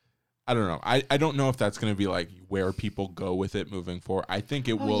don't know. I don't know if that's going to be like where people go with it moving forward. I think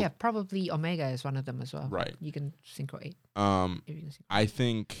it will. Yeah, probably Omega is one of them as well. Right. You can synchro 8. I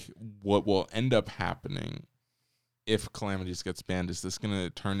think what will end up happening if Calamities gets banned is this going to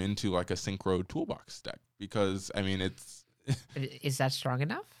turn into like a synchro toolbox deck, because I mean it's is that strong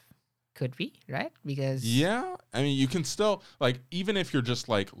enough? Could be, right? Because yeah, I mean you can still like, even if you're just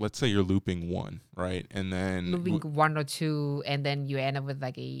like, let's say you're looping 1, right, and then looping 1 or 2, and then you end up with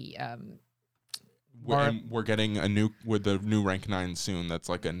like a we're getting a new with the new rank 9 soon. That's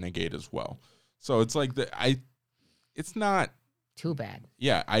like a negate as well. So it's like it's not too bad.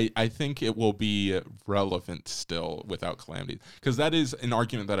 Yeah, I think it will be relevant still without Calamities, because that is an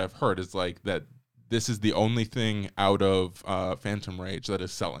argument that I've heard, is like that this is the only thing out of Phantom Rage that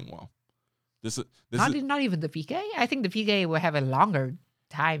is selling well. Not even the PK. I think the PK will have a longer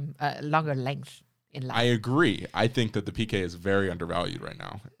time, longer length in life. I agree. I think that the PK is very undervalued right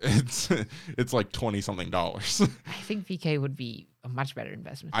now. It's like $20-something. I think PK would be a much better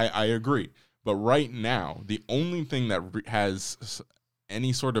investment. I agree. But right now, the only thing that has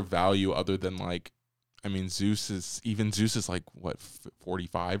any sort of value other than like, I mean, Zeus is like what,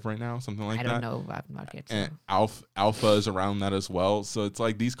 45 right now, something like that. I don't know about market. So. And Alpha is around that as well. So it's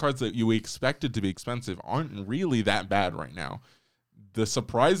like these cards that you expected to be expensive aren't really that bad right now. The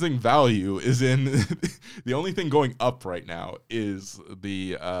surprising value is in the only thing going up right now is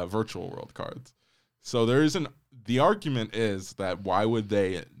the Virtual World cards. So the argument is that why would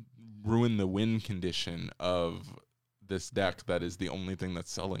they ruin the win condition of this deck that is the only thing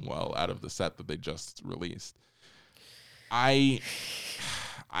that's selling well out of the set that they just released? I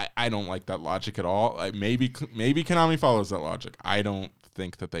don't like that logic at all. Maybe Konami follows that logic. I don't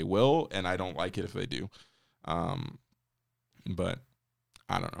think that they will, and I don't like it if they do. But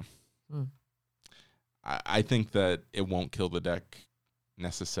I don't know. I think that it won't kill the deck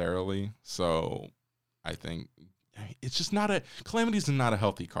necessarily. So I think it's just Calamities is not a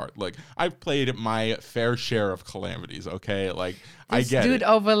healthy card. Like, I've played my fair share of Calamities, okay? Like, I get dude it.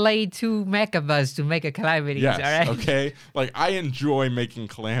 Overlaid 2 Mechabuzz to make a Calamities, yes, all right? Okay? Like, I enjoy making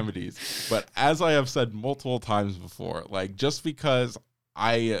Calamities, but as I have said multiple times before, like, just because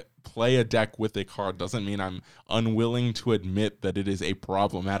I play a deck with a card doesn't mean I'm unwilling to admit that it is a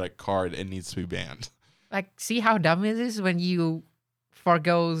problematic card and needs to be banned. Like, see how dumb it is when you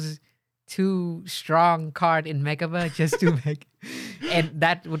forgoes 2 strong card in Mechabuzz just to make, and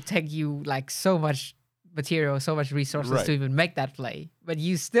that would take you like so much material, so much resources to even make that play. But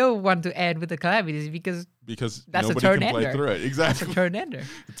you still want to end with the Calamities because that's nobody a turn can play ender. Through it. Exactly. That's a turn ender.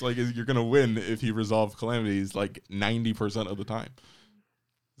 It's like you're gonna win if you resolve Calamities like 90% of the time.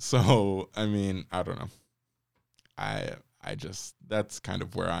 So I mean, I don't know. I just, that's kind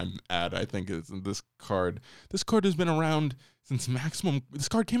of where I'm at. I think this card has been around since this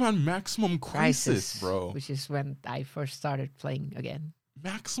card came out in Maximum Crisis, bro. Which is when I first started playing again.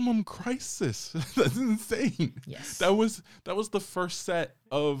 Maximum Crisis. That's insane. Yes. That was the first set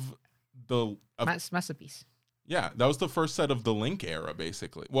of the Masterpiece. Yeah, that was the first set of the Link era,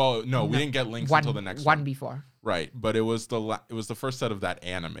 basically. Well, no, we didn't get Links until the next one. Before. Right, but it was the first set of that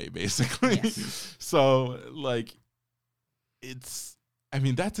anime, basically. Yes. So, like,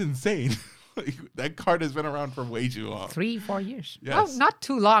 that's insane. Like, that card has been around for way too long. 3-4 years. Yes. Well, not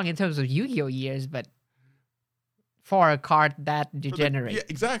too long in terms of Yu-Gi-Oh years, but for a card that degenerates. Yeah,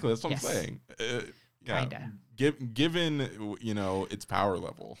 exactly. That's what I'm saying. Yeah. Kinda. Given, its power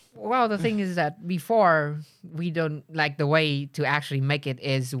level. Well, the thing is that before, we don't, like, the way to actually make it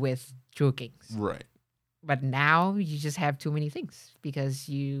is with Jewel Kings. Right. But now you just have too many things because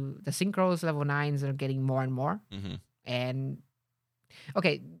the synchros level 9s are getting more and more. Mm-hmm. And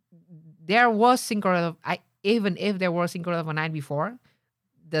okay, there was synchro level. Even if there was synchro level 9 before,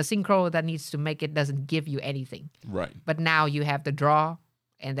 the synchro that needs to make it doesn't give you anything. Right. But now you have the draw,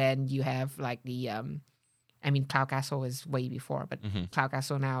 and then you have like the Cloud Castle is way before, but Cloud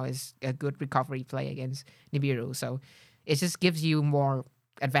Castle now is a good recovery play against Nibiru. So it just gives you more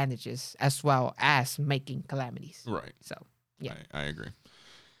advantages as well as making calamities. Right. So yeah, I agree.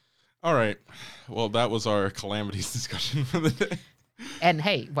 All right. Well, that was our calamities discussion for the day. and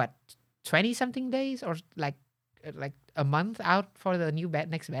hey, what 20 something days or like a month out for the new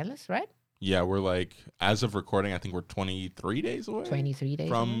next ban list, right? Yeah, we're like, as of recording, I think we're 23 days away 23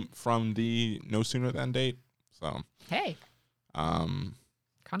 days away? from the no sooner than date. So Hey,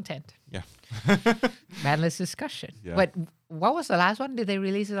 content. yeah. Ban list discussion. Yeah. But what was the last one? Did they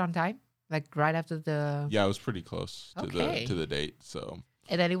release it on time? Like right after the... Yeah, it was pretty close to Okay. the date. So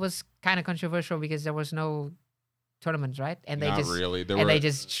And then it was kind of controversial because there was no tournaments, right? And they not just really. they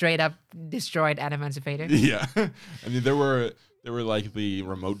just straight up destroyed Adam Emancipator. Yeah. I mean, there were like the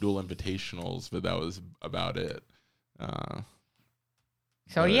remote duel invitationals, but that was about it.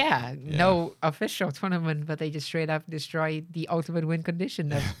 So But, yeah, yeah. no official tournament, but they just straight up destroyed the ultimate win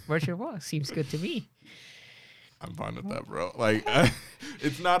condition of Virtual War. Seems good to me. I'm fine with that, bro. Like,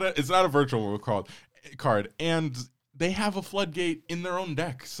 it's not a virtual world card, and they have a floodgate in their own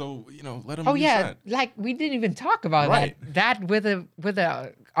deck, so let them. Oh use yeah, that. like we didn't even talk about Right. that with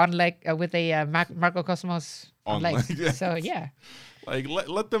a on like with a Marco Cosmos on On legs. leg, yeah. So yeah, Like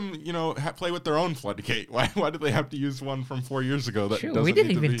let them play with their own floodgate. Why do they have to use one from 4 years ago? That true. doesn't We didn't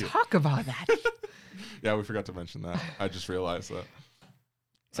need to even be- talk about that. Yeah, we forgot to mention that. I just realized that.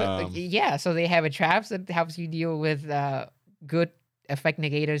 So yeah, so they have a traps that helps you deal with good effect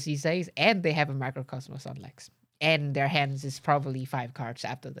negators these days, and they have a Microcosmos on legs. And their hands is probably 5 cards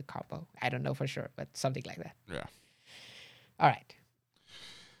after the combo. I don't know for sure, but something like that. Yeah. All right.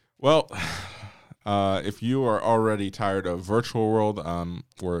 Well, if you are already tired of Virtual World,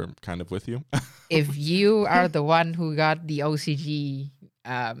 we're kind of with you. If you are the one who got the OCG,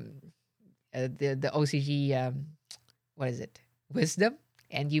 the OCG, what is it? Wisdom,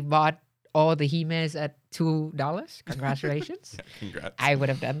 and you bought all the He-Mans at $2, congratulations. Yeah, congrats. I would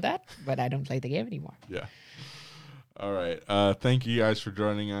have done that, but I don't play the game anymore. Yeah. All right. Thank you guys for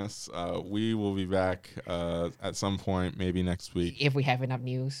joining us. We will be back at some point, maybe next week. If we have enough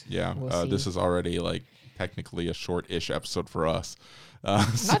news. Yeah. We'll This see. is already like technically a short-ish episode for us. Not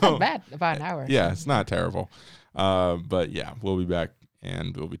that bad, about an hour. Yeah, it's not terrible. But yeah, we'll be back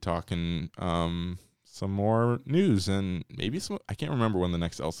and we'll be talking some more news and maybe some. I can't remember when the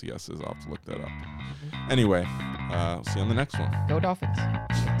next LCS is. I'll have to look that up. Anyway, see you on the next one. Go Dolphins.